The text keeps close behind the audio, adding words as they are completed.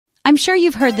I'm sure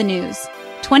you've heard the news.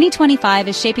 2025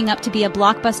 is shaping up to be a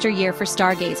blockbuster year for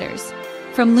stargazers.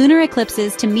 From lunar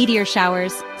eclipses to meteor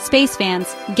showers, space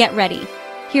fans, get ready.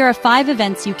 Here are 5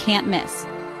 events you can't miss.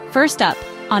 First up,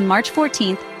 on March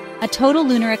 14th, a total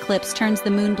lunar eclipse turns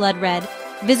the moon blood red,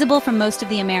 visible from most of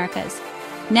the Americas.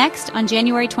 Next, on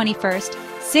January 21st,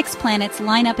 6 planets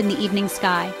line up in the evening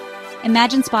sky.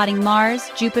 Imagine spotting Mars,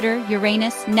 Jupiter,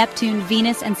 Uranus, Neptune,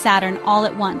 Venus, and Saturn all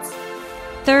at once.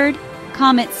 Third,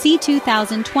 comet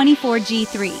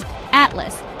C2024G3,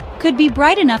 Atlas, could be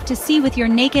bright enough to see with your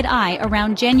naked eye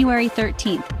around January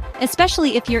 13th,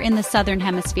 especially if you're in the southern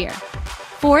hemisphere.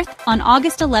 Fourth, on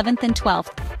August 11th and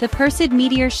 12th, the Perseid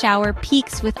meteor shower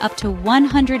peaks with up to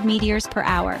 100 meteors per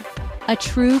hour, a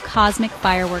true cosmic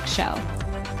fireworks show.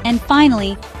 And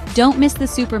finally, don't miss the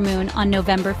supermoon on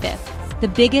November 5th, the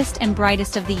biggest and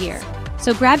brightest of the year.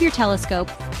 So grab your telescope,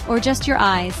 or just your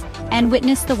eyes, and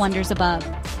witness the wonders above.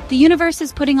 The universe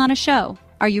is putting on a show.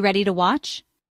 Are you ready to watch?